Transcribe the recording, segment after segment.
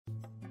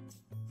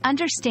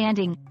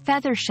Understanding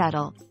Feather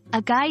Shuttle,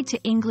 a guide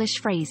to English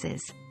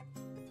phrases.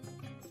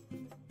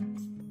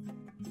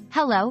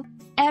 Hello,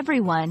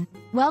 everyone.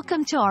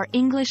 Welcome to our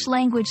English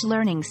language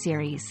learning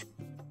series.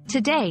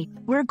 Today,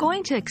 we're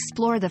going to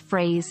explore the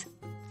phrase,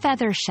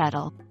 feather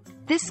shuttle.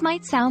 This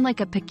might sound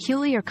like a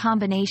peculiar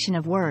combination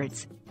of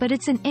words, but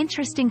it's an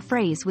interesting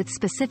phrase with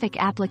specific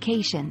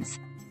applications.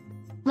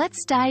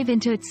 Let's dive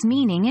into its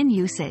meaning and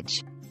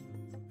usage.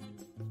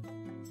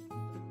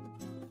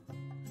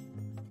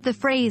 The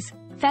phrase,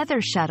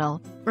 feather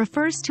shuttle,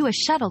 refers to a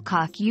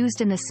shuttlecock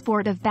used in the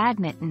sport of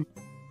badminton.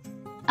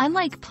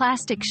 Unlike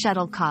plastic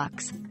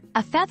shuttlecocks,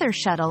 a feather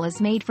shuttle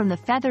is made from the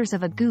feathers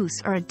of a goose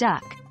or a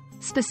duck,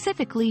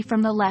 specifically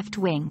from the left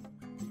wing.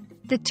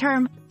 The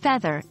term,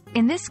 feather,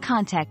 in this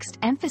context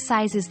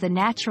emphasizes the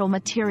natural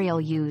material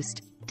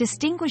used,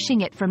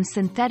 distinguishing it from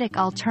synthetic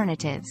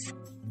alternatives.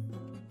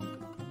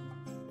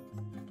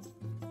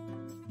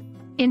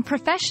 In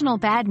professional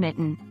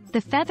badminton, the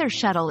feather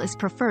shuttle is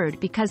preferred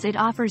because it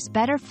offers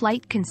better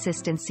flight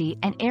consistency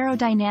and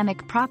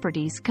aerodynamic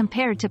properties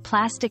compared to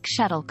plastic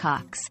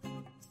shuttlecocks.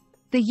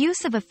 The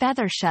use of a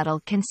feather shuttle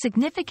can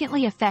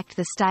significantly affect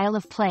the style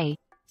of play,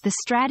 the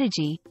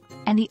strategy,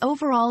 and the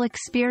overall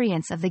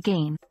experience of the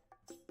game.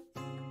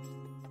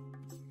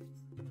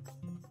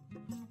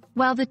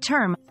 While the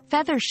term,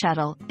 feather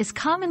shuttle, is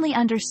commonly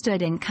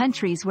understood in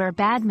countries where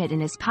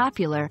badminton is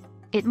popular,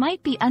 it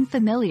might be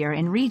unfamiliar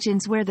in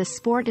regions where the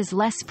sport is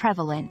less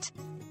prevalent.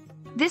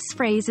 This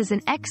phrase is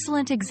an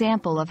excellent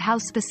example of how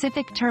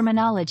specific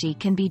terminology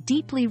can be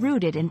deeply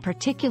rooted in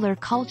particular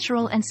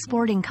cultural and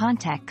sporting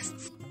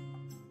contexts.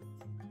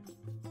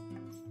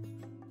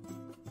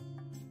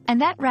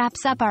 And that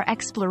wraps up our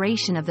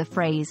exploration of the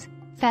phrase,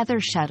 feather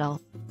shuttle.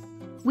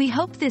 We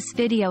hope this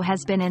video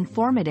has been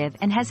informative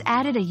and has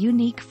added a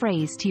unique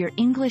phrase to your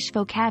English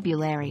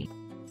vocabulary.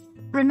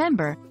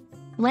 Remember,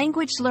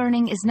 language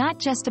learning is not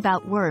just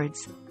about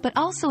words, but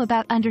also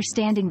about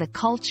understanding the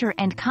culture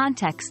and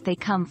context they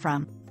come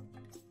from.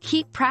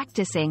 Keep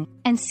practicing,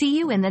 and see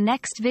you in the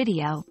next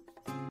video.